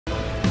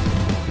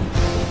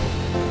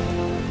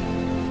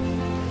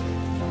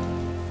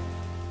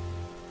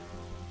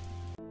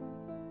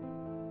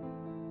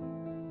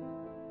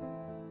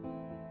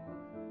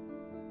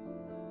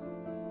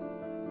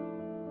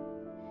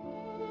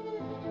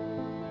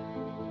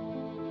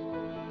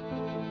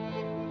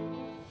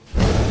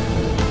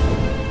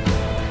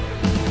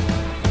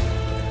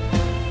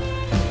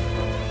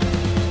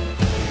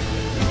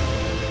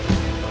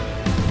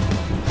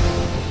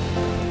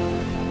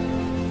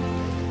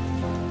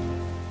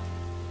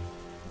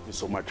you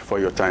so much for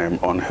your time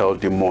on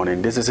Healthy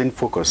Morning. This is In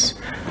Focus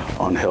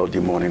on Healthy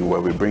Morning, where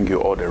we bring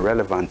you all the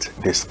relevant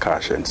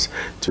discussions.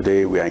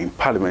 Today we are in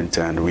Parliament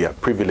and we are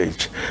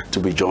privileged to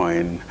be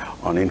joined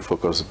on In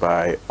Focus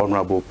by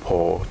Honorable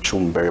Paul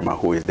Twum Barimah,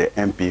 who is the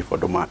MP for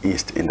Doma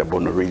East in the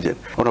Bono region.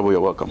 Honorable,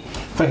 you're welcome.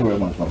 Thank you very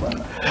much, my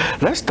brother.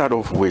 Let's start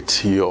off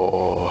with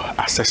your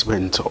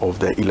assessment of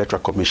the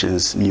Electoral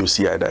Commission's new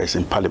CI that is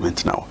in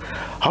Parliament now.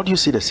 How do you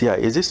see the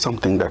CI? Is this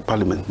something that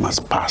Parliament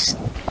must pass?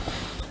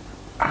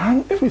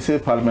 If we say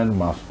Parliament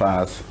must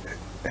pass,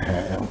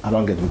 I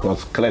don't get it,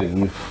 because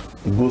clearly if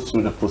it goes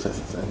through the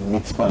processes and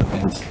meets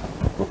Parliament's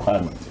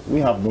requirements,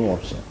 we have no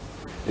option.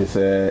 It's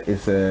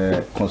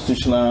a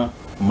constitutional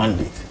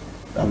mandate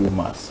that we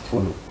must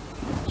follow.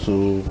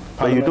 So,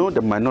 but you know,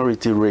 the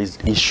minority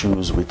raised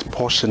issues with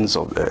portions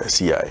of the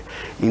CI,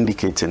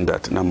 indicating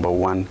that, number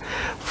one,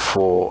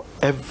 for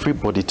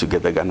everybody to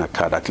get the Ghana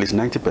card, at least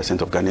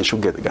 90% of Ghanaians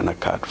should get the Ghana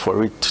card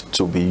for it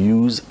to be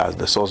used as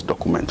the source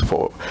document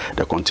for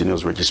the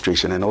continuous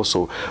registration, and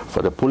also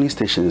for the polling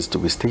stations to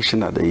be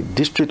stationed at the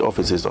district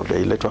offices of the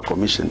Electoral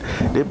Commission.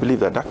 They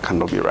believe that that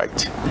cannot be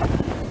right.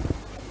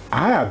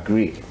 I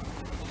agree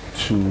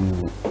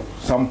to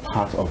some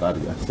part of that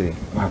you're saying.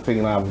 I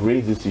think I've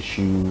raised this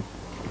issue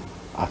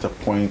at a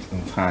point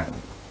in time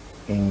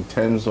in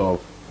terms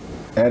of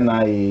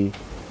NIA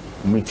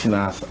meeting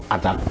us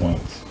at that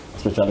point,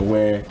 especially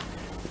where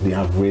they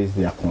have raised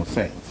their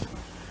concerns.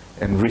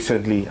 And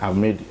recently I've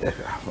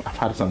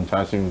had some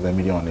interaction with the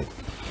media on it.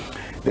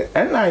 The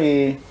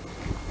NIA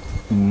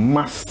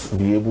must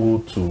be able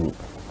to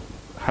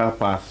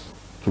help us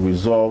to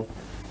resolve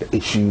the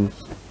issues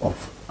of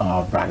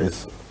our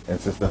brothers and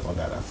sisters on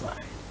the other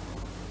side.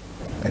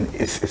 And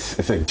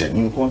it's a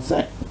genuine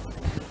concern.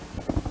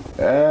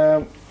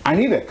 I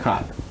need a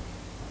card.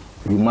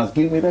 You must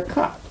give me the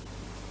card.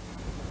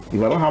 If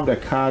I don't have the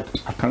card,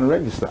 I can't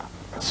register.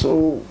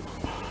 So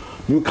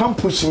you can't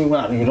push me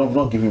when you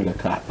don't give me the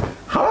card.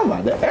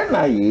 However, the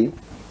NIA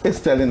is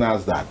telling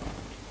us that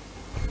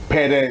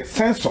per the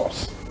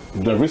census,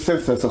 the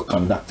recent census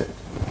conducted,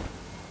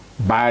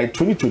 by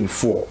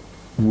 2024,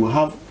 we will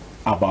have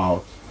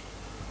about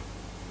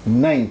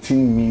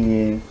 19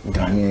 million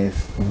Ghanaians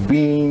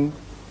being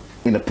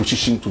in a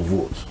position to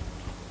vote.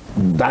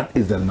 That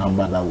is the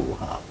number that we will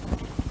have.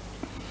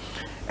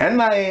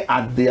 NIA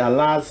at their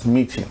last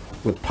meeting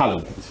with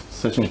Parliament,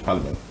 session with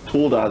Parliament,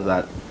 told us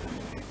that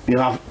they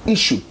have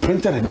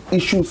printed and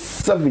issued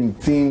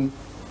 17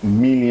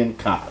 million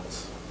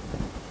cards.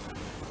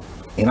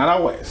 In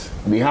other words,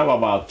 they have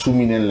about 2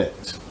 million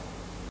left.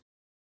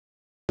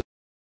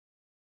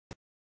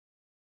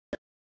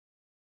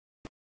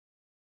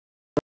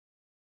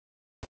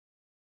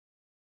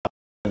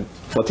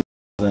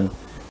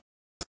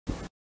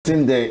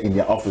 Sitting there in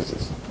their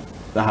offices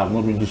that have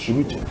not been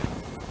distributed.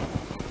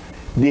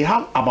 They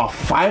have about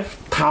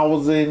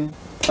 500,000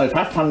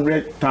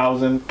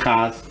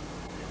 cards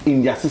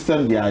in their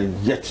system they are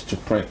yet to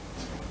print.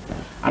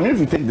 I mean, if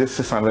you take this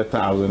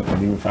 600,000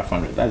 and even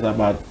 500, that's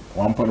about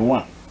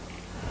 1.1.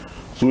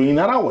 So in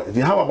other words,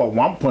 they have about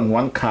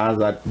 1.1 cards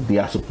that they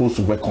are supposed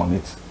to work on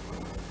it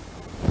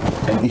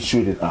and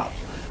issue it out.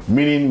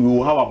 Meaning we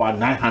will have about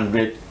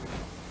 900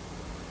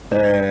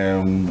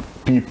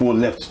 people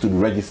left to be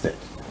registered.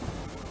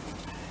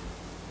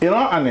 In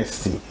all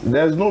honesty,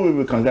 there's no way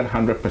we can get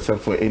 100%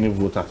 for any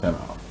voter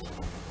turnout.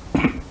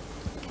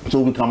 So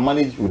we can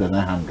manage with the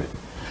 900.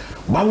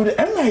 But with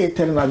the NIA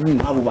telling us you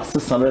have over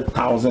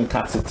 600,000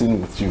 cards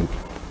sitting with you,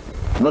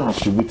 not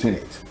distributing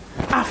it,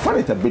 I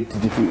find it a bit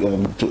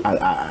difficult to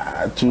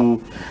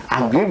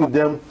agree with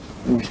them,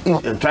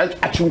 try to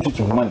attribute it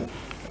to money.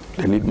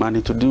 They need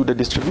money to do the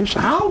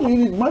distribution. How do you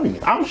need money?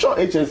 I'm sure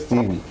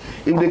HSTV,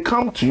 if they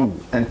come to you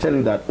and tell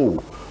you that,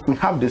 oh, we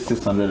have this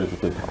 600,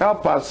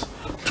 help us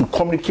to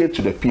communicate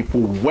to the people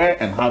where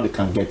and how they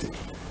can get it.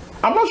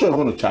 I'm not sure you're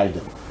going to charge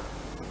them.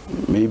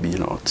 Maybe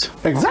not.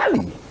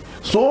 Exactly.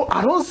 So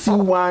I don't see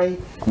why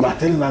you are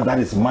telling us that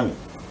is money.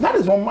 That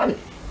is not money.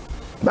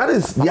 That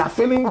is, they are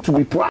failing to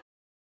be proud.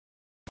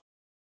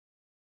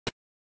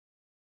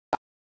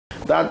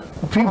 That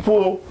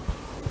people,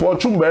 for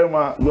Twum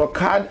Barimah, your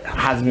card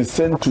has been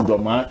sent to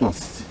Doma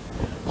East.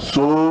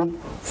 So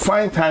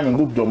find time and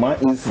go to Doma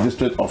East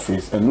District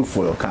Office and look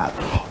for your card.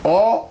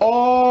 Or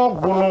all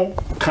Bono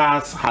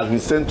cards has been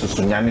sent to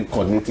Sunyani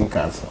Coordinating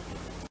Council.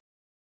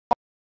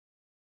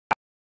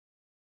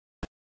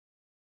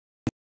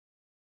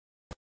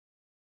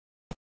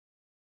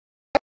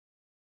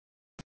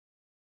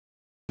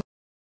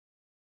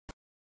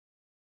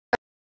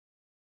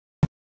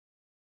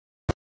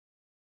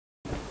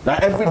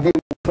 That every day we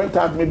print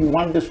out maybe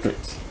one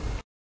district,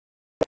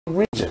 one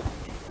region,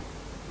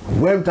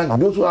 where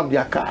those who have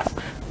their cards.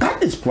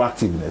 That is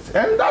proactiveness,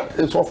 and that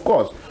is, of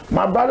course,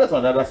 my brothers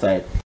on the other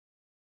side.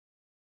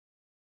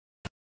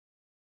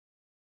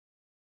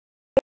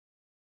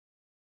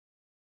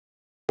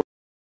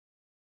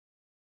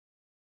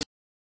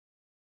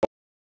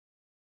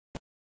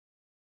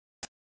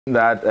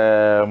 That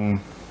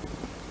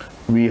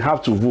we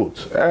have to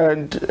vote,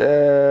 and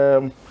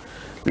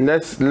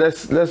let's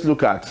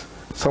look at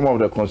some of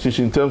the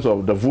constitution in terms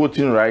of the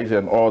voting rights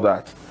and all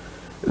that.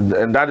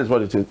 And that is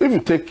what it is. If you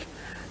take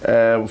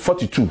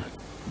 42,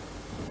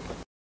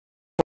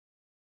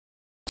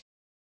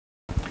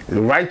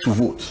 the right to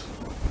vote,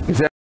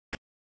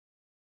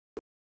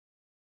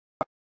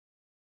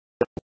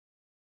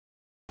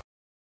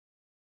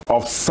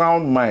 of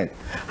sound mind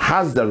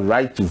has the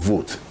right to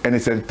vote and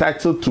is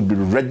entitled to be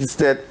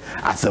registered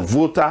as a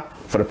voter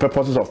for the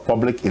purposes of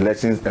public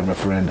elections and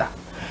referenda.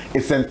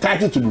 It's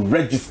entitled to be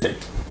registered.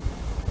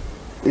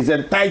 It's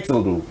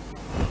entitled to.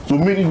 So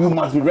meaning you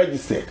must be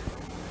registered.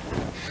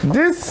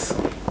 This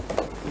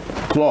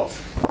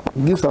clause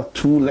gives us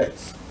two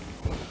legs.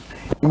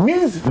 It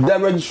means the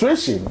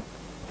registration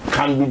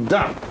can be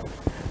done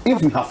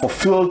if you have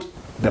fulfilled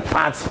the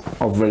part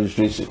of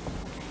registration.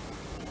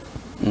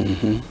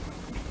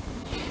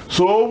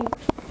 So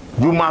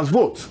you must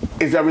vote.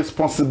 It's a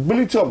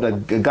responsibility of the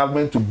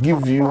government to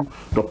give you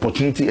the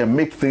opportunity and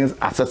make things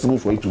accessible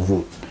for you to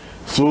vote.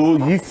 So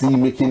EC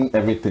making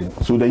everything.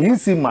 So the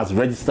EC must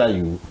register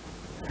you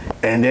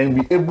and then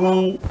be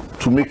able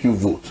to make you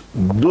vote.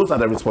 Those are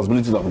the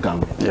responsibilities of the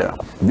government. Yeah.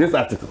 This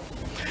article.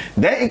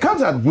 Then it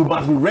comes out you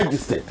must be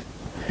registered.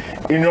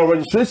 In your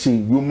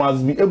registration, you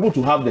must be able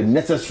to have the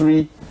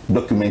necessary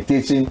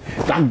documentation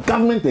that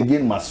government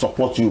again must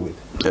support you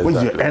with. Exactly. Which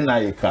is your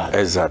NIA card.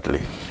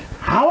 Exactly.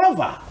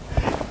 However,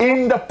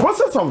 in the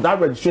process of that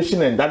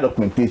registration and that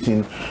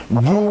documentation,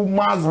 you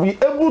must be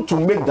able to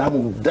make that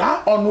move.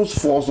 That onus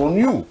falls on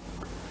you.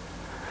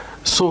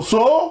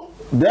 So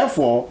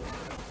therefore,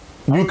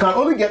 you can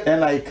only get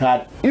NIA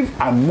card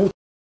if I move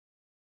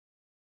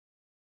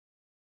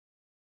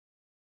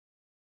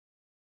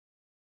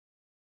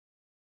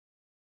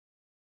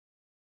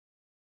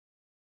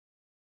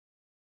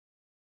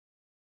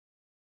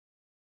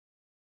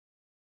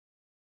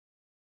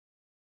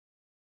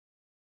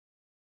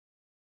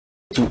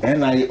to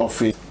NIA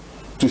office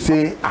to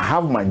say, I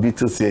have my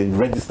details here,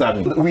 register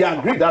me. We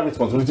agree that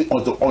responsibility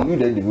also on you,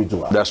 the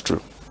individual. That's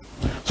true.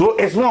 So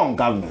it's not on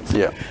government.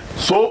 Yeah.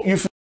 So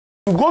if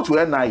you go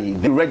to NIA,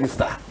 the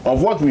register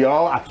of what we are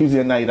all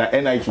accusing NIA, that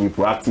NIA should be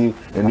proactive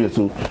and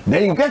so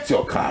then you get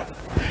your card.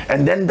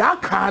 And then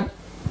that card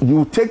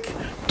you take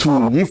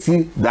to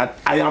EC that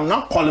I am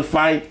not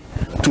qualified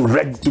to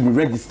be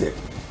registered.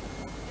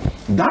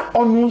 That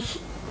onus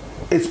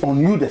is on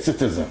you, the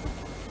citizen.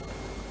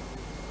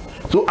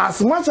 So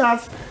as much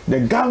as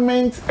the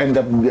government and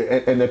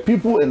the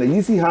people and the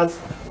EC has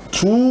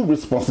two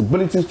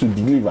responsibilities to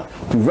deliver,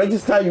 to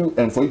register you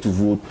and for you to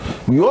vote,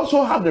 you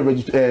also have the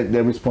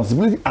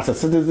responsibility as a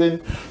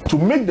citizen to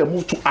make the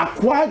move to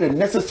acquire the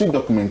necessary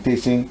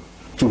documentation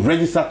to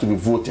register to be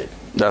voted.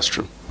 That's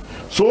true.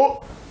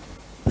 So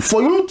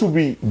for you to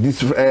be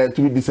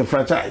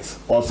disenfranchised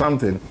or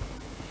something,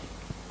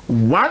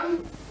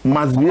 one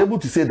must be able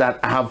to say that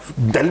I have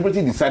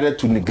deliberately decided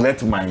to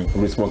neglect my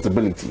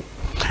responsibility.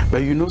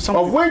 But you know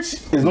something, of which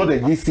is not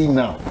the EC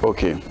now.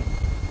 Okay.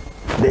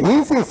 The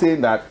EC is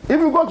saying that if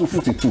you go to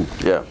 52,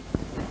 yeah,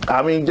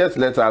 I mean, just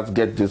let us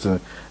get this.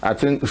 I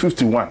think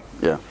 51.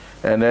 Yeah.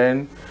 And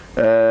then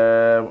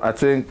I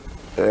think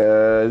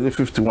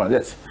 51.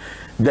 Yes.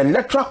 The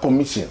Electoral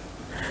Commission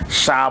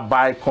shall,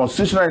 by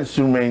constitutional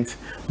instruments,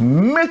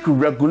 make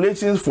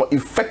regulations for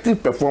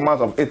effective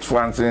performance of its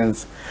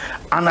functions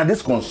under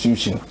this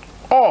constitution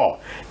or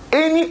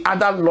any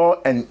other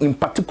law, and in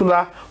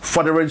particular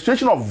for the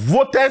registration of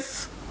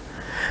voters,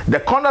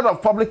 the conduct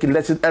of public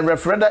elections and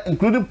referenda,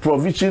 including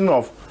provision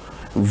of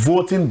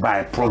voting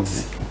by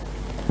proxy.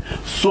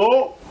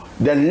 So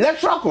the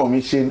Electoral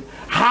Commission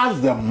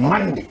has the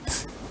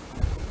mandate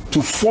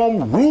to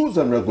form rules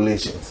and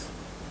regulations.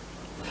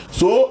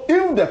 So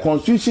if the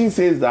Constitution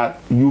says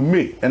that you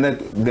may, and then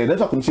the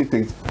Electoral Commission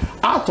thinks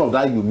out of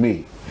that you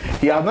may,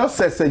 he has not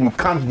said you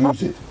can't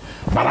use it,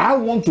 but I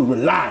want to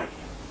rely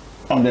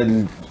on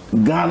the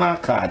Ghana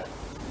card,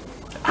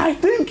 I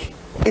think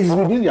it's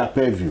within their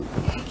purview.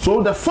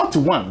 So the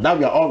 41 that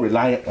we are all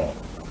relying on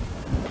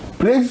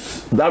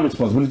place that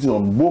responsibility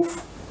on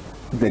both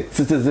the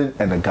citizen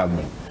and the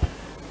government.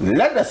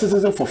 Let the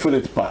citizen fulfill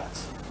its part,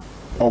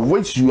 of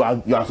which you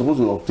are supposed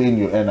to obtain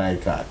your NIA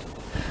card,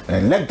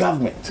 and let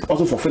government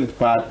also fulfill its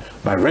part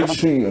by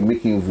registering you and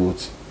making you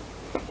vote.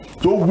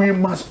 So we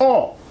must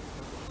all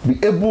be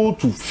able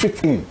to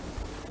fit in,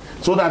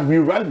 so that we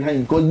rally behind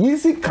you,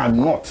 because EC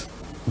cannot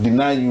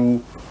deny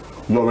you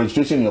your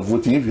registration, your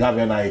voting if you have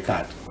an NIA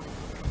card.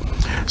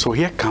 So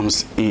here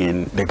comes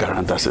in the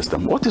guarantor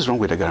system. What is wrong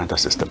with the guarantor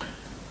system?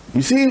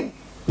 You see,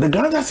 the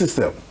guarantor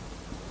system,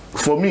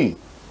 for me,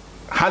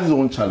 has its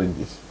own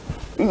challenges.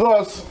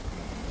 Because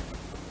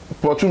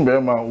Twum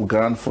Barimah will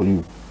grant for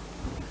you,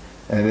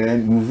 and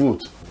then you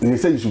vote. They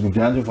say you should be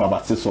granting for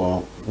about 6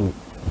 or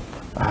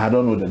I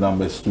don't know the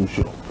numbers too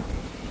sure.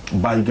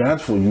 But I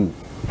grant for you.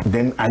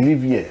 Then I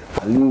live here.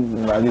 I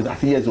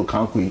think years of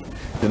Kankwe.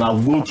 then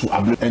I'll go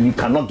to and you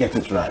cannot get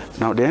it right.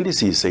 Now, the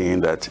NDC is saying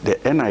that the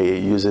NIA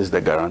uses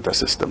the guarantor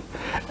system,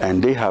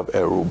 and they have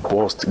a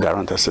robust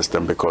guarantor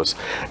system because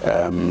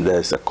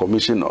there's a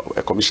commissioner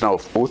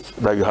of oath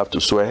that you have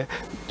to swear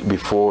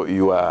before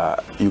you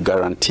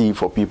guarantee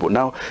for people.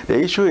 Now, the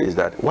issue is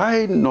that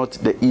why not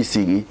the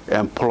EC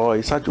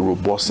employ such a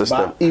robust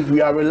system? But if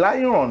we are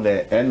relying on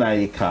the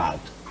NIA card,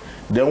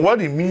 then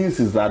what it means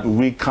is that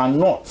we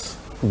cannot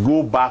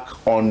go back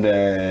on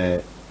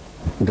the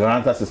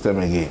guarantor system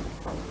again.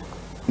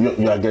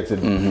 You are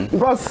getting it.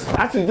 Because,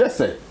 as you just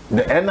said,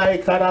 the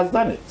NIA card has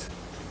done it.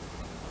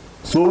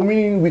 So,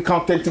 meaning we can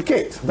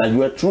authenticate that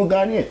you are a true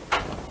Ghanaian.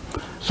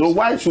 So,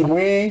 why should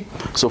we?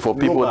 So, for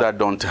people that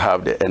don't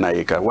have the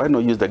NIA card, why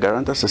not use the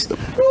guarantor system?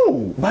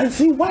 No, but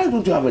see, why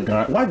don't you have a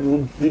guarantor? Why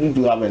didn't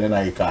you have an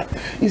NIA card?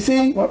 You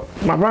see,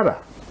 my brother,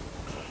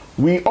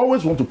 we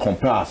always want to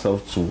compare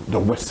ourselves to the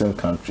Western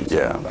countries.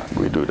 Yeah,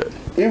 we do that.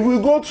 If we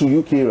go to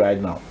UK right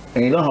now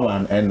and you don't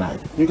have an NI,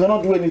 you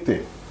cannot do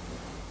anything.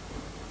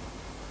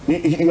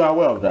 You are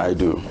aware of that? I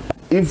do.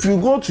 If you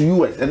go to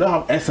US and don't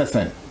have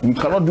SSN, you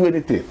cannot do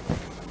anything.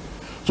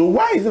 So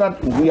why is it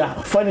that we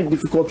are finding it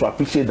difficult to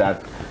appreciate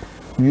that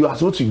you are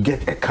supposed to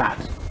get a card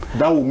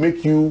that will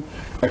make you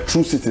a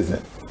true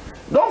citizen?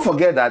 Don't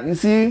forget that, you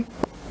see,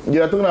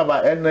 you are talking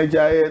about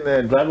NHI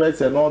and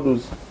drivers and all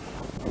those.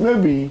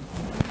 Maybe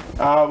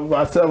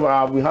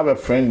myself, we have a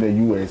friend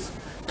in the US,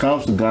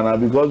 comes to Ghana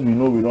because we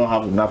know we don't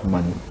have enough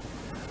money.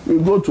 We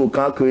go to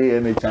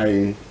Kakwe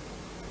NHI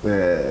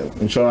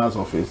insurance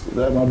office.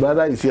 My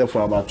brother is here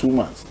for about 2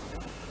 months.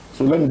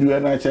 So let me do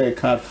an NHI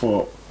card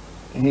for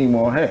him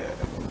or her,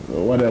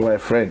 or whatever, a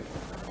friend.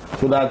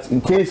 So that in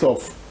case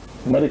of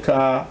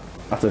medical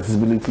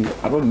accessibility,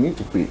 I don't need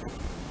to pay.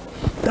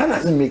 That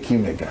doesn't make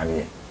him a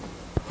Ghanaian.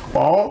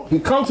 Or he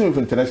comes in with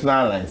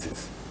international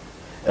alliances.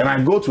 And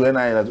I go to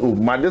NIA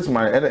and this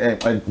my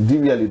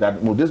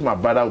DVLE this my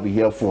brother will be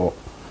here for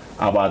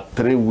about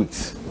 3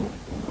 weeks.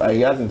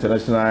 He has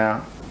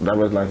international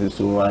driver's license,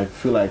 so I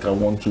feel like I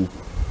want to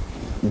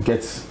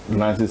get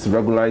licenses,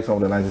 regularize some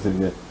of the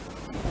licenses.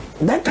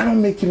 That cannot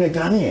make him a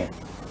Ghanaian.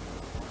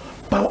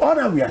 But all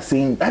that we are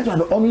saying, that's why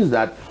the honor is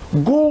that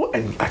go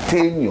and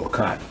attain your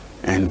card.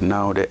 And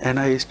now the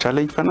NIA is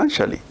challenged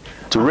financially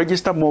to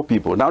register more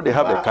people. Now they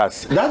have the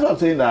cards. That's what I'm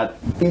saying, that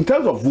in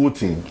terms of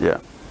voting,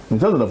 in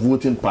terms of the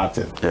voting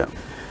pattern,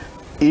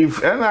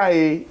 if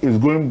NIA is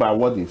going by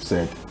what they've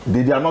said,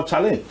 they are not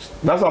challenged.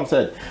 That's what I'm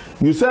saying.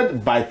 You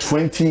said by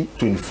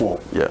 2024,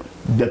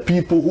 the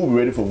people who are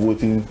ready for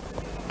voting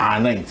are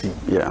 19.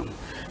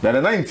 Now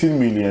the 19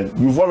 million,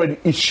 you've already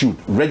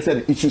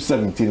registered issued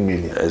 17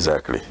 million.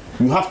 Exactly.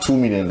 You have 2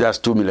 million. There's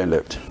 2 million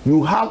left.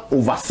 You have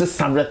over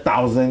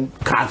 600,000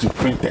 cards you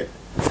printed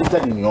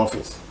in your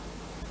office.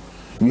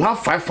 You have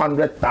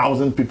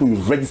 500,000 people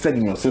you've registered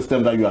in your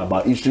system that you are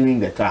about issuing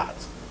the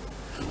cards.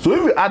 So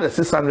if we add the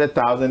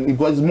 600,000, it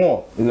was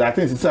more. I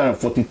think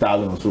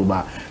 640,000 or so,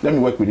 but let me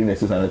work within the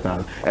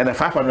 600,000. And the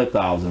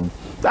 500,000,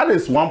 that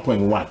is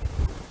 1.1.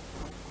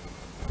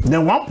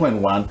 Then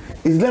 1.1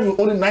 is left with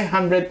only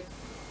 900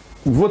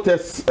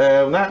 voters,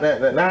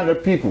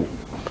 900 people.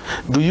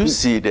 Do you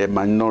see the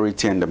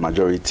minority and the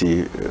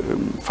majority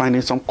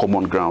finding some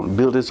common ground,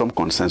 building some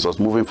consensus,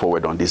 moving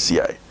forward on this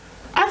CI?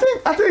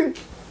 I think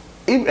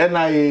if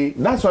NIA,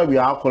 that's why we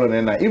are calling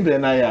NIA, if the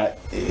NIA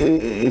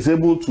is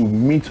able to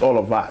meet all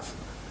of us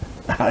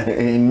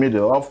in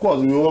middle, of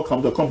course we will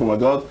come to a compromise.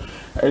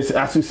 Because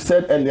as you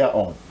said earlier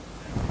on,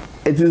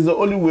 it is the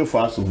only way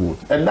for us to vote.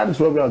 And that is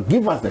where we are.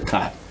 Give us the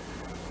card.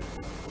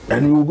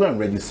 And we will go and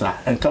register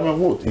and come and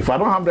vote. If I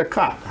don't have the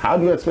card, how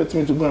do you expect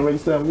me to go and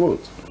register and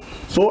vote?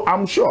 So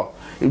I'm sure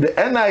if the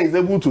NIA is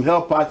able to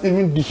help us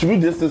even distribute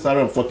this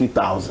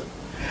 640,000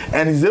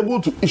 and is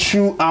able to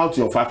issue out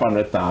your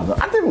 500,000,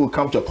 I think we'll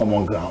come to a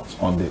common ground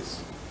on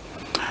this.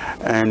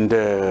 And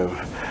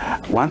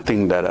one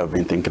thing that I've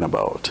been thinking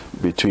about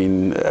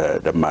between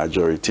the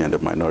majority and the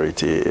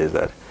minority is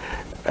that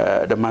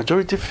the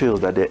majority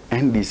feels that the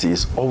NDC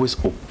is always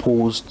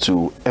opposed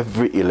to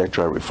every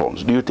electoral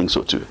reforms. Do you think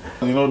so too?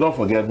 You know, don't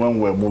forget when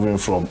we're moving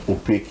from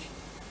opaque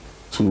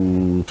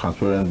to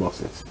transparent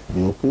boxes,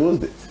 they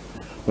opposed it.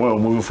 When we're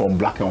moving from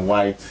black and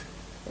white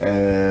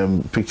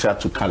picture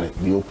to color,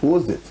 they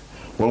opposed it.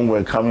 When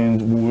we're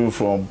moving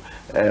from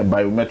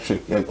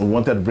biometric,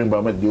 wanted to bring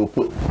biometric, they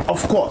opposed.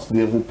 Of course,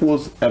 they've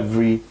opposed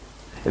every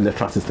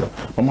electoral system.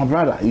 But my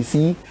brother, you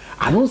see,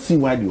 I don't see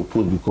why they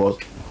oppose, because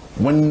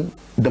when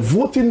the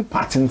voting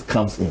pattern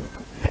comes in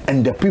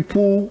and the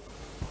people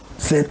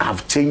said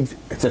I've changed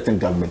a certain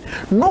government,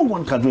 no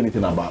one can do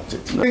anything about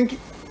it. I think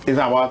it's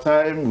about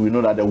time we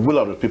know that the will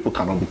of the people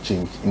cannot be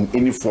changed in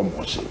any form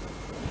or shape.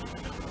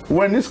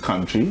 When this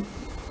country,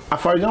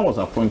 Afarijan was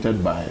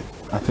appointed by,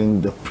 I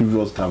think, the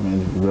previous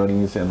government,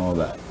 rulings and all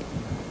that.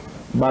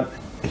 But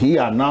he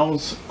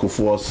announced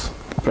Kufuor's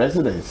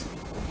presidency.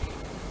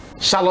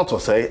 Charlotte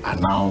Osei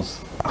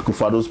announced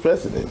Akufo-Addo's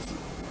presidency.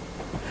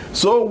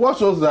 So what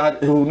shows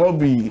that it will not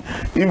be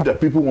if the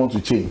people want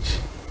to change.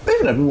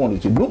 If the people want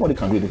to change, nobody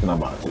can do anything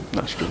about it.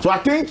 That's true. So I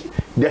think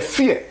the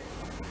fear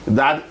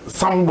that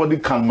somebody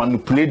can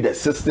manipulate the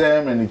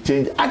system and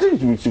change. I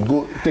think we should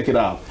go take it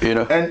out. You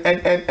know,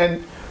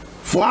 and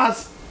for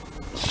us,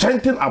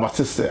 strengthen our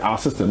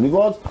system,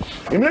 because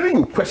immediately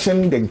you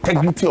question the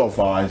integrity of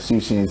our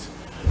institutions,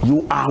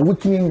 you are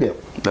weakening them.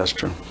 That's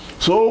true.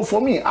 So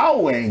for me, I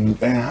will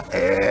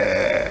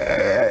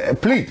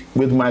plead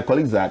with my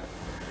colleagues that,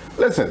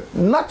 listen,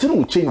 nothing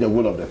will change the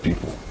will of the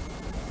people.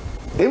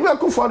 If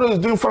Akufo-Addo is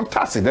doing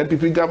fantastic, then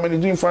PP government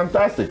is doing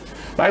fantastic.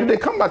 But if they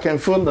come back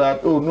and feel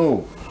that, oh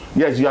no,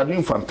 yes, you are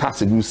doing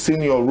fantastic, we've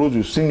seen your roads,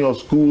 we've seen your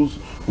schools,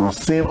 we've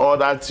seen all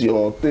that,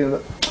 your thing,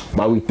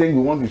 but we think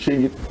we want to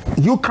change it,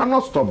 you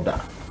cannot stop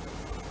that.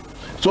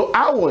 So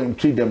I will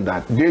entreat them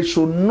that they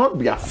should not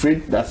be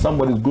afraid that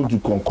somebody is going to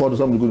concord or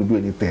somebody is going to do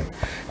anything.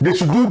 They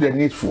should do the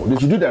needful, they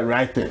should do the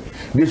right thing.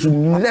 They should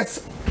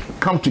let's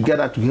come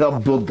together to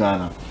help build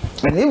Ghana.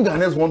 And if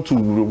Ghanaians want to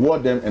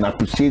reward them and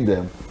appreciate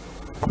them,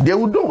 they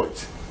will do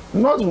it.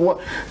 Not what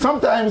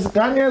sometimes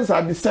Ghanaians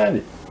are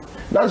discerning.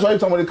 That's why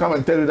somebody come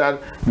and tell you that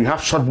we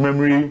have short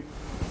memory,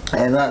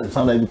 and that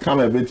sometimes you come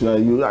a bit. Are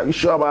you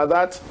sure about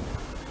that?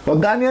 But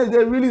Ghanaians,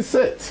 they really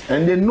sit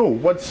and they know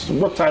what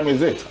time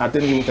is it at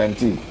any given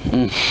time.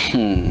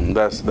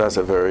 That's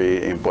a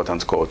very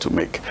important call to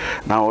make.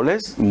 Now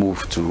let's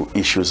move to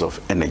issues of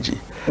energy.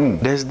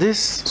 There's this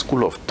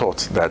school of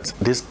thought that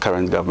this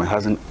current government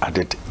hasn't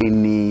added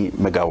any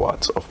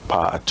megawatts of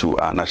power to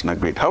our national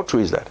grid. How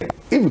true is that?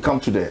 If you come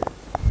to the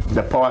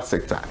power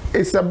sector,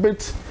 it's a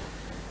bit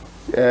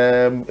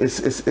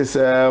it's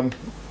an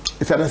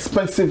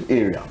expensive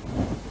area.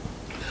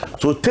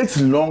 So it takes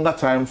longer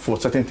time for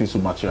certain things to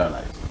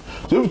materialize.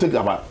 So if you think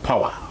about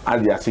power,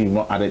 as they are saying, you've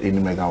not added any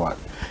megawatt.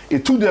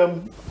 It took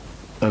them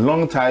a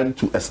long time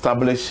to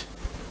establish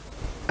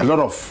a lot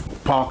of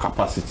power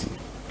capacity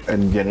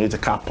and generate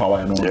car power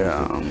and all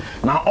that.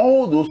 Now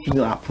all those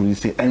people are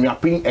producing and we are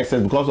paying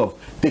excess because of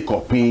take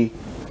or pay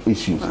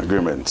issues.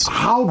 Agreements.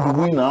 How do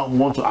we now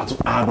want to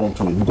add on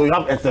to it? Because you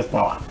have excess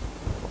power.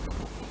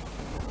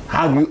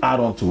 How do you add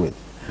on to it?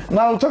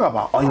 Now we talk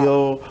about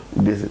oil.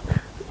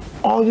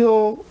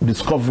 Oil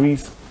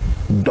discoveries,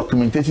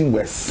 documentation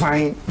were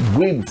signed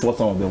way before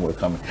some of them were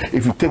coming.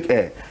 If you take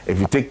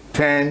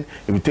 10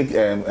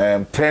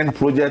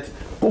 projects,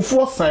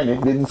 before signing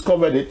it, they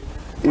discovered it.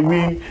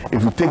 Even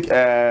if you take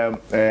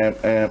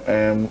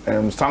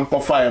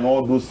Sankofa and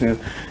all those things,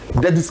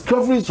 the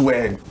discoveries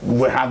were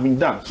having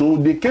done. So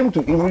they came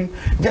to even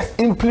just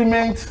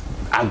implement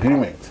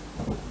agreement.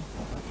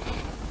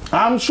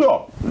 I'm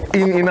sure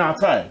in our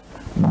time,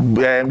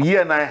 you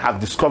and I have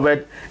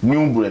discovered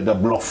new the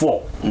block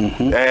 4.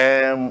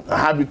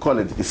 How do we call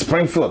it?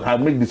 Springfield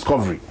had made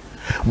discovery.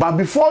 But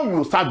before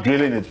you start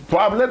drilling it,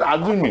 probably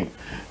assuming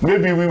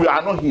maybe we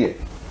are not here.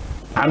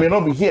 I may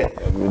not be here.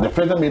 The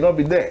president may not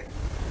be there.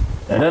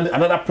 And then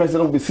another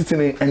president will be sitting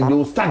in and they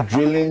will start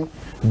drilling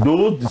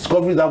those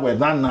discoveries that were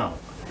done now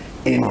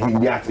in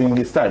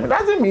this time. It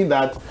doesn't mean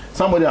that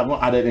somebody have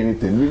not added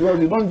anything, because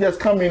you don't just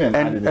come in and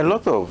add anything. A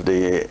lot of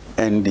the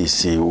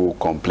NDC will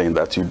complain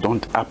that you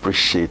don't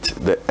appreciate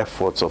the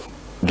efforts of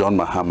John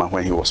Mahama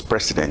when he was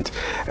president,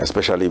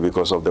 especially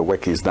because of the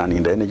work he's done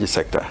in the energy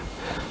sector.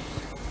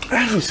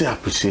 I will say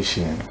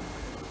appreciation.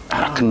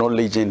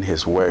 Acknowledging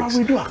his works.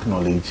 We do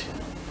acknowledge.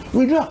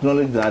 We do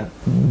acknowledge that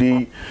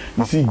you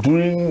see,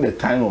 during the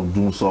time of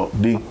doing so,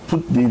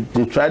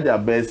 they tried their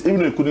best, even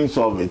though they couldn't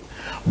solve it.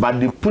 But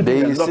they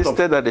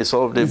insisted that they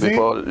solved it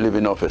before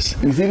leaving office.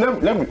 You see,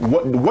 let me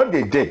what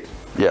they did.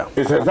 Yeah,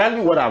 it's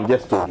exactly what I've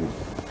just told you.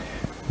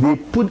 They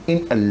put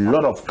in a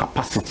lot of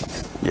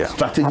capacities,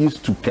 strategies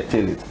to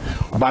curtail it,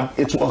 but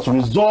it was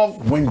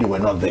resolved when they were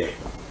not there.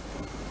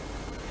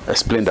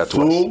 Explain that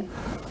to us. So,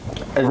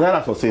 as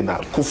I was saying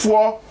that,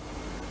 Kufuor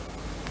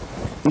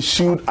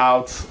issued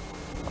out.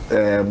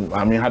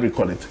 How do you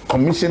call it?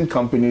 Commissioned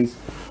companies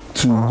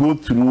to go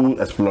through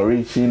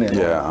exploration and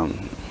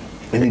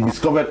and they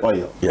discovered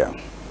oil.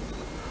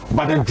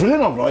 But the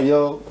drilling of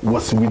oil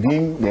was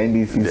within the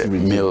NDC's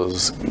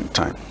Mills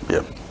time.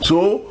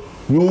 So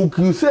you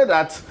say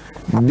that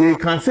they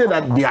can say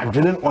that they are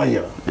drilling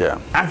oil.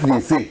 As they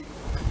say.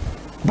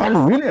 But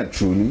really and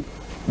truly,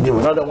 they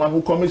were not the one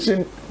who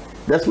commissioned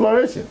the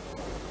exploration.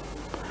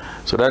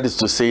 So that is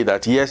to say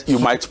that yes, you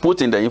might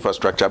put in the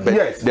infrastructure,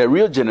 but the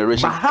real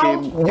generation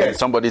came in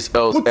somebody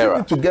else's era.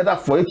 Put it together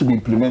for it to be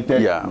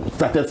implemented.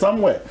 Started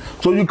somewhere.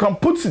 So you can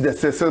put the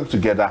system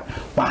together,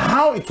 but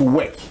how it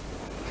works.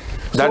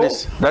 That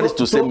is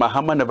to say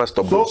Mahama never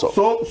stopped doing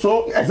so.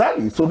 So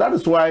exactly. So that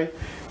is why,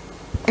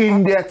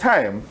 in their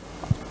time,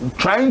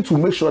 trying to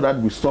make sure that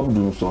we stop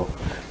doing so,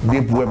 they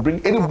will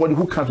bring anybody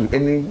who comes with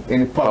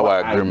any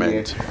power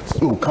agreement.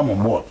 Oh, come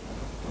on board.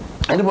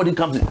 Anybody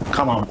comes in,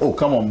 come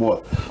on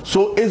board.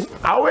 So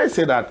I always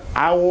say that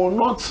I will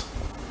not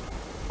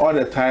all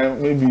the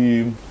time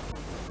maybe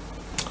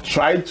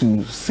try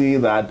to say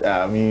that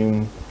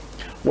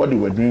what they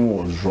were doing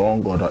was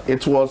wrong or not.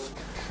 It was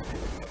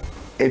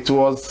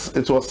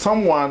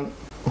someone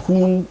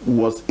who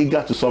was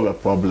eager to solve a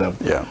problem,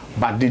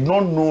 but did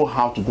not know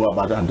how to go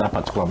about it at that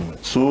particular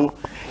moment. So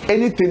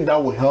anything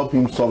that will help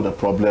him solve the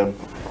problem,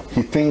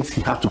 he thinks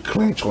he has to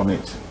clench on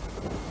it.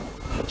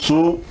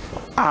 So,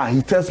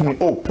 he tells me,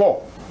 oh,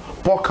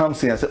 Paul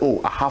comes in and says,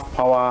 oh, I have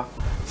power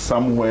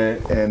somewhere,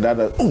 and that,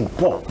 oh,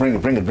 Paul, bring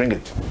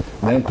it.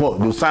 Then Paul,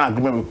 they'll sign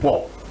agreement with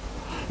Paul.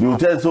 They'll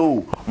tell us,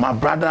 oh, my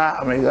brother,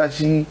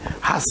 actually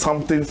has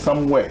something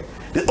somewhere.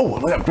 They, oh,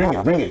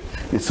 bring it.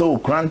 They say, oh,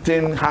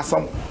 Granton has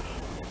some.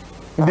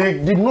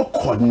 They did not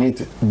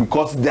coordinate it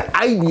because the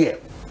idea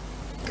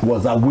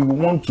was that we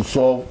want to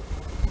solve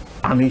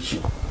an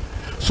issue.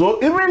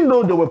 So even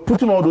though they were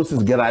putting all those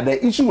things together,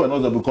 the issue was not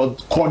there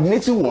because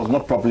coordination was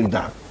not properly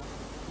done.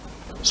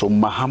 So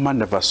Mahama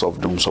never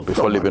solved them so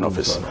before leaving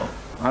office.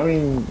 I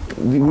mean,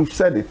 we've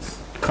said it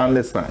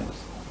countless times.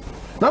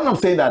 Now I'm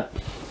saying that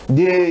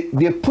they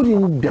put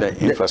in the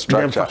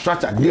infrastructure.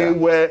 They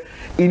were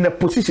in a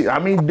position. I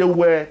mean, they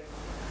were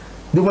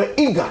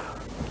eager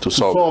to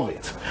solve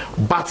it,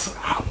 but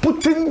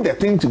putting the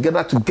thing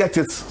together to get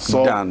it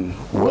solved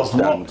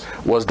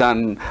was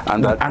done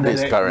under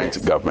this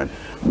current government.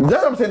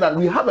 That's what I'm saying, that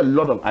we have a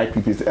lot of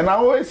IPPs, and I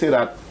always say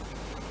that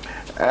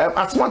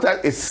as much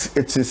as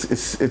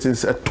it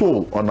is a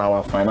toll on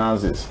our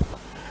finances,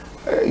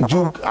 I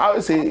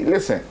always say,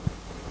 listen,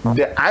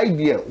 the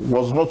idea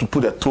was not to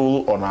put a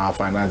toll on our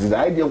finances. The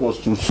idea was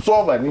to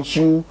solve an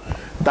issue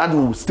that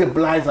will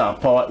stabilize our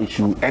power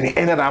issue, and it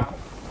ended up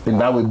in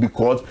that way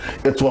because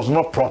it was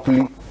not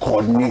properly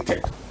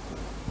coordinated.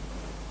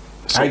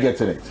 I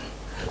get it.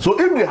 So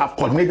if they have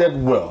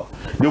coordinated well,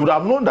 they would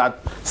have known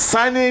that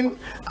signing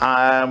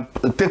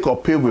take or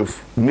pay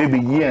with maybe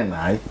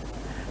E&I,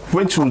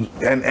 which was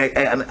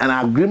an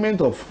agreement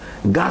of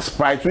gas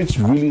price, which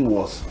really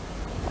was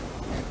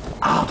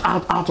it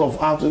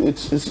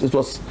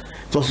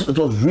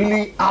was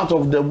really out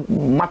of the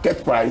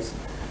market price.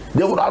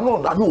 They would have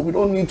known that no, we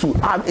don't need to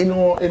add any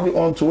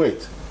on to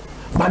it.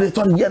 But they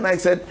thought, yeah, and I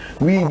said,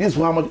 this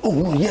one much. Oh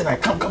no, yeah,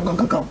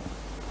 come.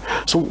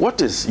 So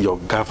what is your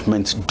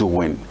government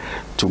doing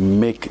to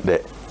make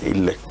the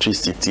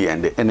electricity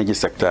and the energy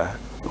sector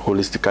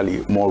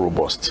holistically more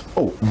robust?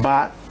 Oh,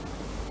 but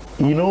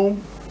you know,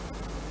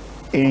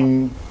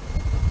 in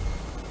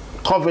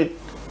COVID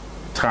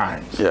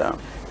times,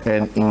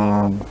 and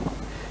in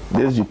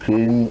this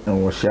Ukraine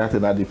and Russia,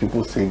 that the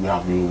people say we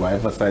have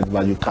emphasized,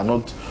 but you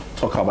cannot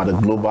talk about the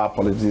global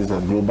politics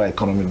and global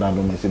economy without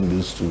mentioning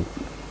these two.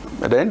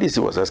 The NDC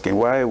was asking,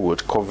 why would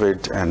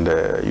COVID and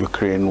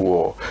Ukraine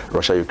war,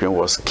 Russia-Ukraine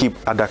war, keep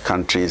other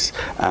countries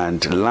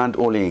and land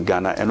only in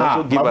Ghana and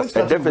also give us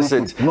a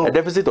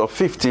deficit of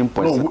 15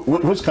 points? No,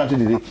 which country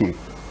did they keep?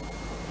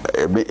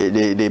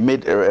 They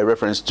made a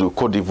reference to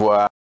Cote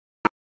d'Ivoire.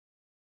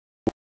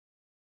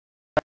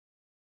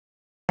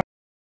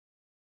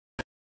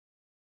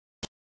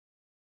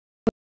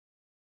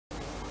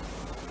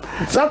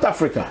 South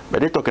Africa.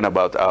 But they're talking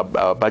about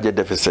our budget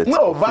deficit.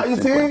 No, but you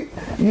see,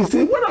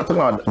 we're not talking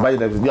about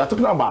budget deficit. We are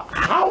talking about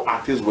how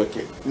are things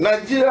working.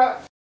 Nigeria.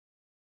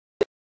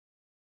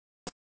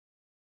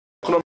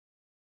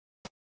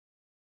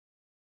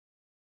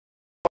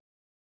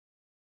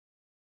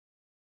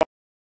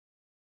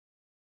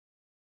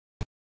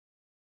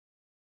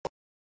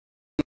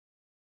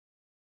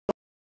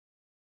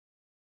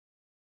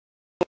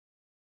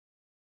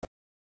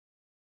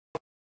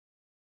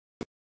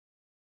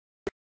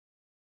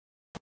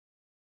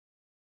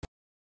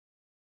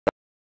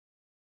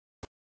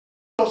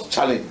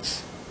 Challenge.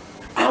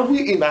 Are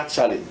we in that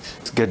challenge?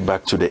 Let's get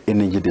back to the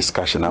energy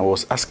discussion. I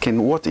was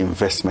asking what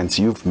investments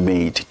you've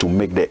made to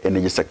make the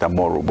energy sector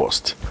more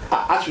robust.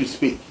 As we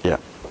speak,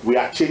 we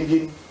are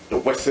changing the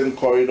western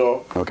corridor,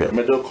 the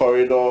middle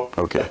corridor,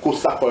 the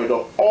coastal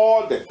corridor,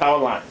 all the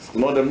town lines,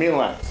 the main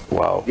lines.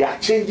 Wow. We are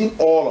changing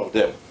all of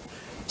them.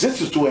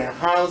 This is to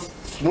enhance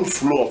smooth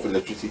flow of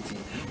electricity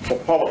for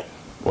power.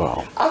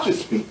 Wow. As we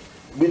speak,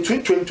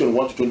 between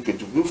 2021 to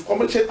 2022, we've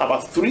commissioned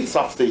about 3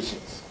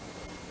 substations.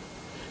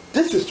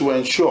 This is to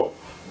ensure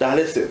that,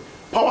 listen,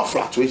 power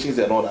fluctuations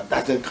and all that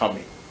doesn't come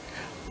in.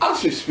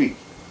 As we speak,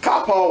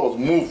 car power was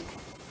moved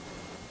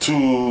to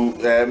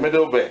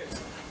middle belt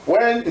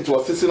when it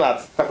was sitting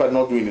at Pepper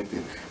not doing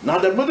anything. Now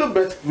the middle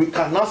belt, we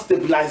can now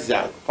stabilize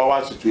their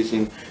power situation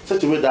in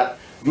such a way that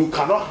you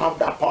cannot have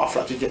that power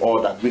fluctuation or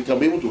that we can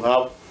be able to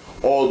have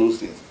all those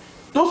things.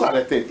 Those are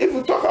the things. If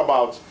we talk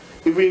about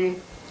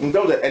even in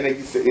terms of the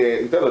energy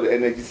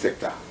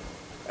sector,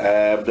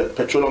 the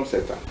petroleum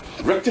sector,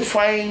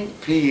 rectifying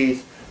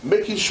PAs,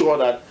 making sure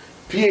that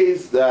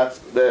PAs that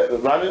the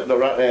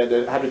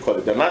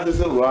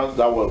licensing runs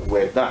that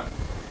were done,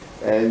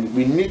 and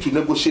we need to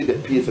negotiate the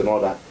PAs and all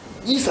that.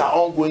 These are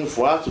ongoing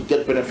for us to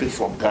get benefits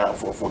from Ghana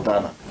for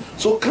Ghana.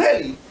 So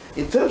clearly,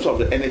 in terms of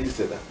the energy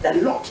sector, there are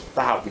a lot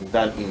that have been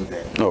done in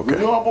the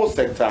renewable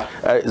sector.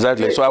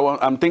 Exactly. So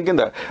I'm thinking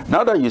that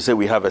now that you say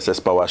we have excess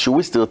power, should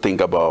we still think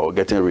about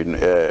getting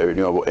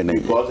renewable energy?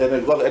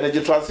 Because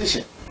energy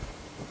transition.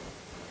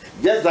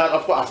 Just that,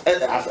 of course,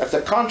 as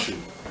a country,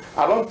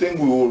 I don't think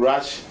we will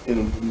rush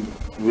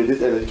with this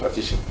energy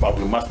transition, but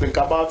we must think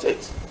about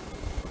it.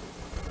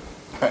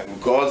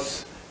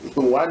 Because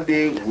one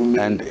day we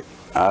may...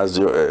 as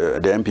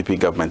the MPP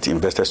government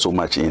invested so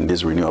much in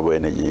this renewable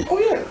energy? Oh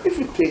yeah, if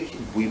you take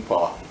we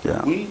power,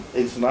 yeah. we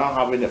is now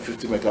having a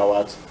 50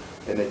 megawatt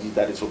energy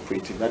that is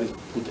operating, that is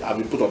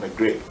having put on the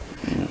grid.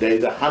 There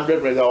is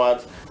 100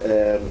 megawatt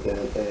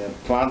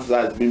plants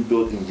that has been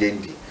built in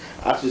Yendi.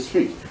 As we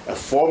speak, a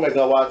 4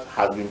 megawatt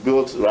has been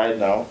built right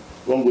now.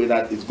 One way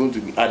that is going to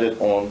be added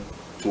on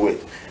to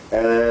it.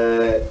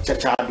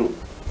 Chachado,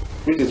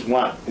 which is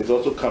one, is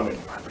also coming.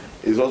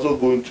 Is also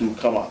going to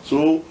come out.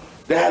 So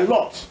there are a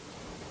lot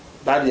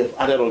that they have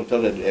added on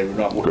terms of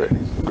renewable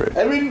energy. Great.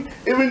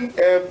 Even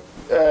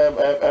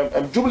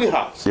Jubilee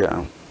House.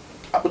 Yeah.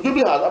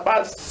 Jubilee House,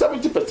 about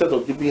 70%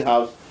 of Jubilee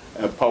House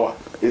power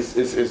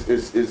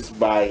is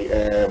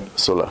by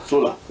solar.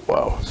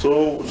 Wow.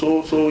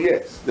 So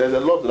yes, there's a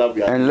lot that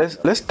we are. And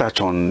let's touch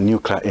on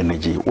nuclear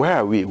energy. Where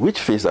are we? Which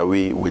phase are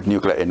we with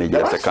nuclear energy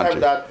as a country?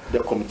 The last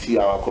time that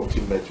our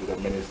committee met with the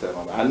minister,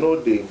 I know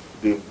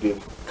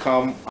they've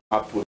come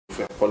up with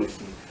a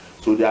policy.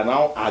 So they are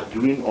now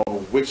agreeing on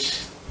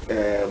which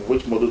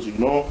models. You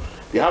know,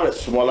 they have a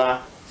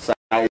smaller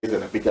size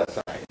and a bigger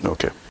size.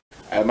 Okay.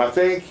 I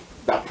think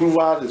the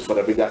approval is for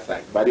the bigger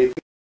size, but they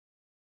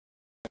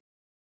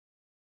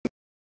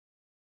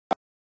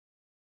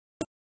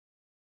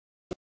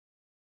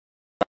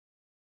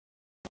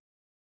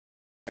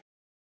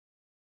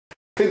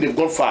think they've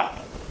gone far,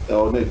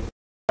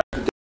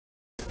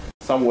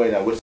 somewhere in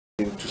the West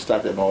to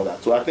start and all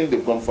that. So I think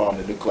they've gone far on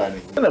the nuclear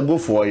energy. I'm gonna go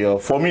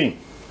for me.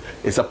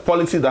 It's a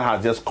policy that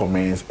has just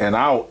commenced, and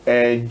I'll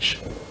urge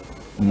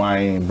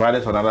my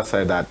brothers on the other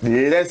side that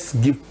let's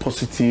give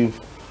positive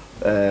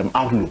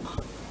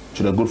outlook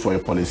to the good for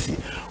your policy.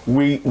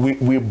 We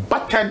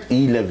battered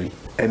e-levy,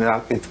 and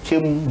it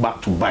came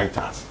back to bite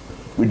us.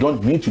 We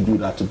don't need to do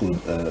that to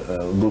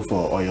go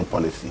for oil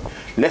policy.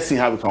 Let's see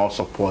how we can all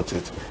support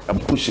it and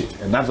push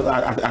it. And that's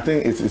I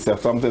think it's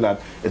something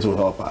that it will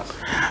help us.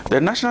 The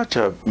national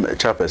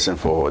chairperson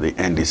for the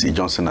NDC,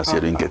 Johnson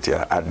Asiedu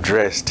Nketia,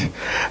 addressed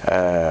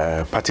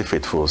party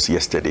faithfuls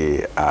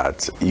yesterday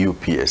at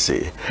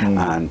UPSA,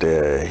 and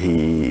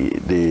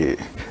they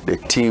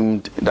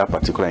themed that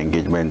particular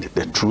engagement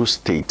 "The True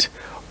State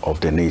of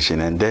the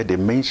Nation," and there they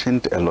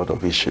mentioned a lot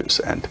of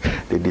issues, and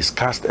they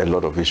discussed a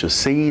lot of issues,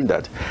 saying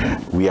that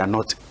we are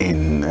not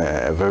in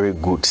a very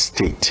good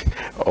state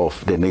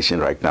of the nation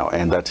right now,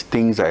 and that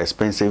things are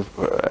expensive,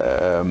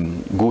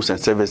 goods and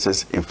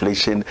services,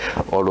 inflation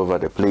all over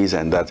the place,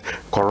 and that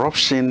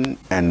corruption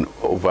and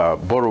over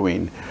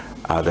borrowing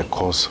are the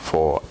cause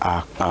for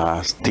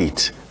our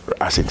state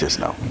as it is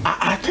now.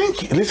 I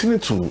think listening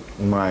to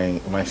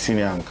my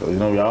senior uncle, you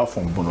know, we are all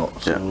from Bono,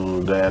 so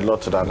there are a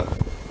lot that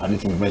I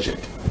need to be measured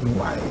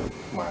my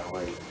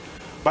way.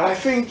 But I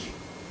think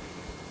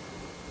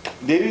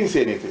they didn't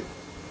say anything.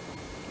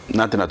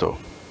 Nothing at all.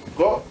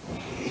 God,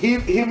 he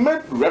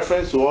made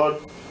reference to all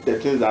the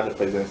things that the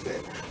president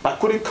said, but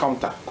couldn't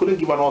counter, couldn't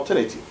give an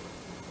alternative.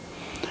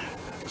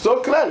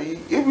 So clearly,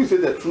 if we say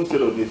the true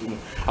state of the nation,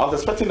 I was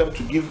expecting them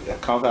to give a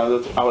counter,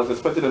 I was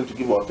expecting them to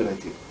give an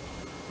alternative.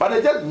 But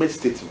they just made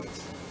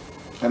statements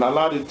and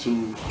allowed it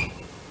to,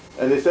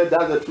 and they said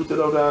that's the true state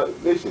of the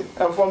nation.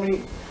 And for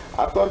me,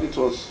 I thought it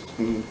was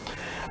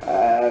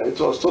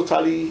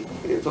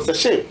a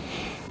shame,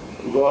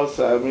 because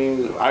I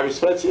mean, I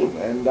respect him,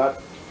 and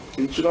that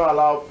he should not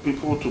allow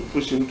people to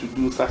push him to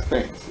do such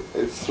things.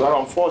 It's very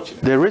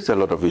unfortunate. There is a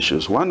lot of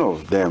issues. One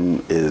of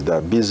them is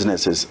that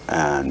businesses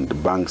and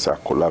banks are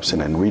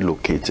collapsing and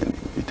relocating.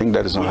 You think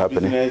that is not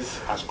happening? Business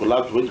has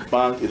collapsed, which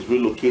bank is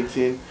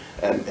relocating,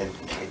 and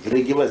can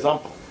you give an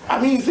example? I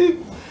mean, see,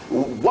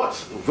 what?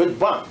 Which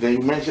bank? Then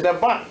you mentioned a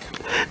bank.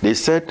 They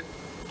said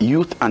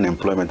youth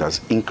unemployment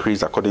has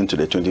increased according to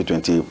the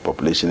 2020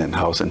 population and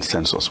housing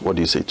census. What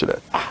do you say to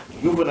that?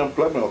 Youth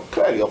unemployment,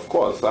 clearly, of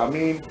course. I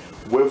mean,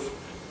 with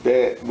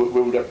the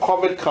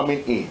COVID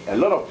coming in, a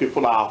lot of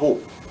people are at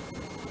home.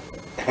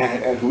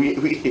 And we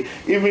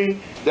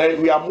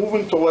are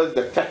moving towards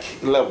the tech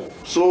level.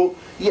 So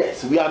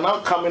yes, we are now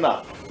coming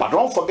up. But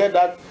don't forget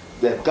that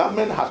the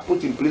government has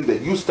put in place the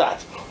Youth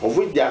Start, of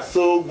which they are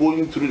still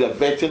going through the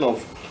vetting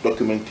of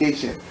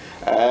documentation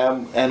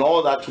and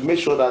all that, to make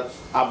sure that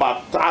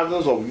about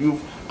thousands of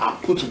youth are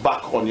put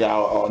back on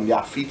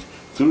their feet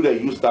through the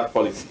Youth Start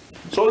policy.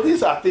 So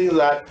these are things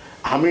that,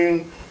 I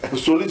mean,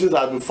 solutions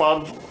have been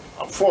found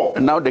for.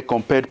 Now they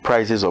compared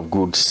prices of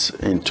goods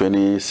in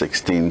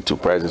 2016 to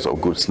prices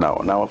of goods now.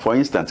 Now, for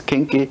instance,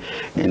 Kenke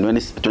in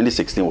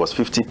 2016 was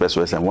 50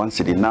 pesos and 1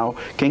 cedi. Now,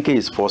 Kenke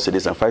is 4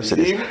 cedis and 5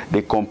 cedis.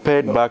 They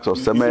compared bags of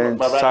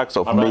cement, sacks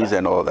of maize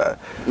and all that.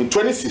 In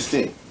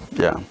 2016.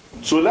 Yeah.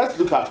 So let's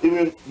look at,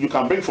 even you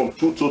can bring from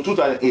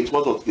 2008,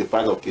 what was the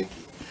price of Kenke?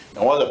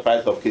 And what was the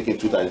price of Kenke in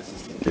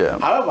 2016? Yeah.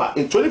 However,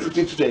 in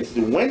 2015 to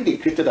 2016, when they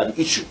created an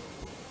issue,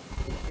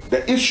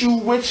 the issue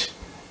which,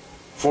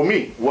 for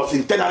me, was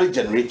internally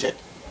generated,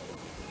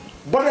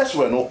 borders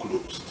were not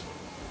closed,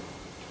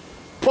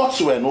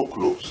 ports were not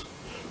closed,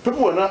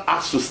 people were not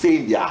asked to stay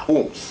in their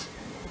homes,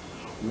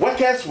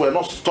 workers were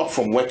not stopped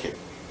from working,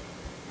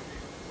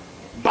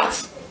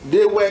 but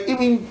they were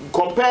even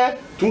compared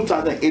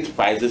 2008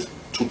 prices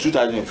to to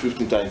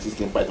 2015,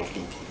 2016 part of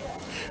kinky.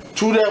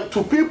 To them,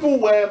 to people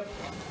where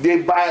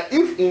they buy,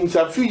 if in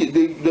some few years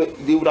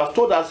they would have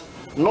told us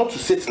not to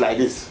sit like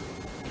this.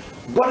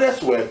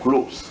 Borders were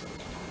closed,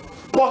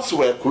 ports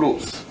were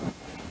closed,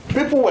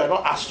 people were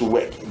not asked to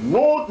work.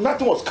 No,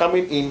 nothing was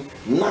coming in,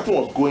 nothing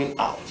was going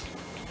out.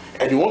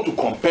 And you want to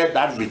compare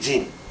that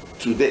regime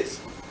to this?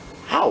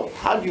 How?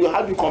 How do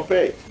you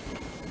compare it?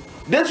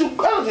 They should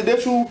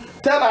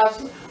tell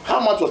us how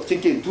much was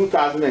taken in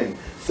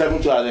 2007,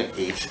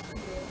 2008,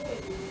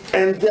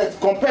 and then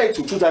compare it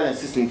to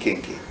 2016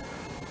 kinky.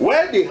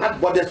 When they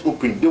had borders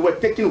open, they were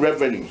taking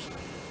revenues.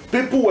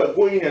 People were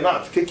going in and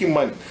out, taking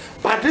money.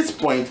 But at this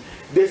point,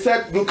 they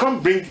said you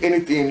can't bring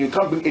anything, you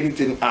can't bring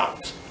anything out.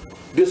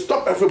 They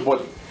stop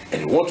everybody,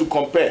 and they want to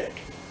compare.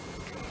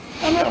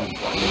 I mean,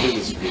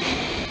 this is really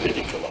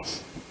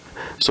ridiculous.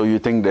 So you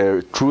think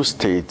the true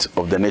state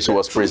of the nation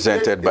was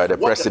presented by the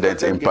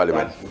president in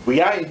Parliament?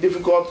 We are in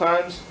difficult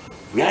times,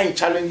 we are in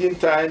challenging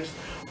times,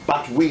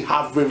 but we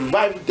have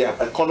revived the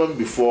economy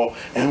before,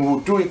 and we will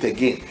do it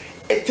again.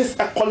 It is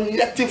a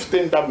collective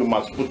thing that we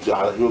must put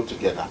our heels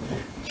together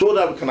so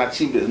that we can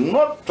achieve this.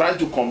 Not trying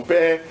to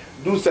compare,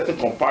 do certain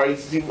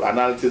comparative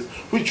analysis,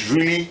 which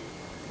really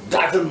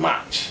doesn't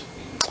match.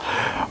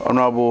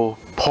 Honorable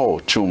Paul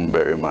Twum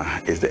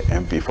Barimah is the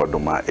MP for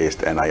Doma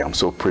East, and I am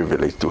so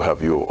privileged to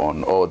have you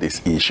on all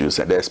these issues.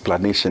 And the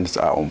explanations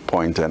are on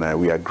point, and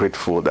we are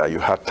grateful that you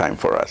had time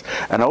for us.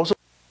 And I also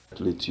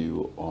congratulate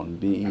you on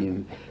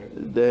being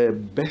the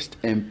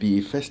best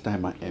MP,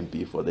 first-timer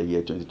MP for the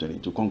year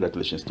 2022.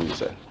 Congratulations to you,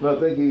 sir. No,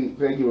 thank you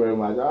very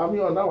much. I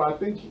mean, on that one, I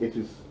think it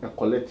is a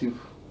collective,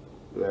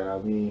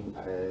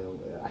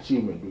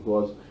 achievement,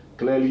 because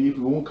clearly, if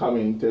you won't come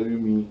and interview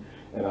me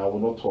and I will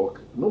not talk,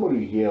 nobody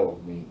will hear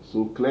of me.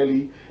 So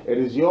clearly, it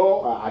is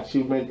your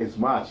achievement, it's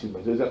my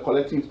achievement. So it's a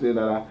collective thing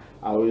that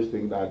I always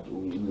think that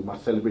we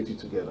must celebrate it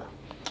together.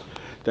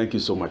 Thank you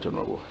so much,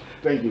 Honorable.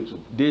 Thank you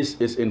too. This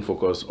is In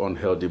Focus on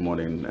Healthy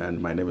Morning,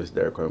 and my name is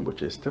Derek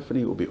Oyembuche.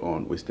 Stephanie will be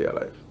on We Stay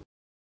Alive.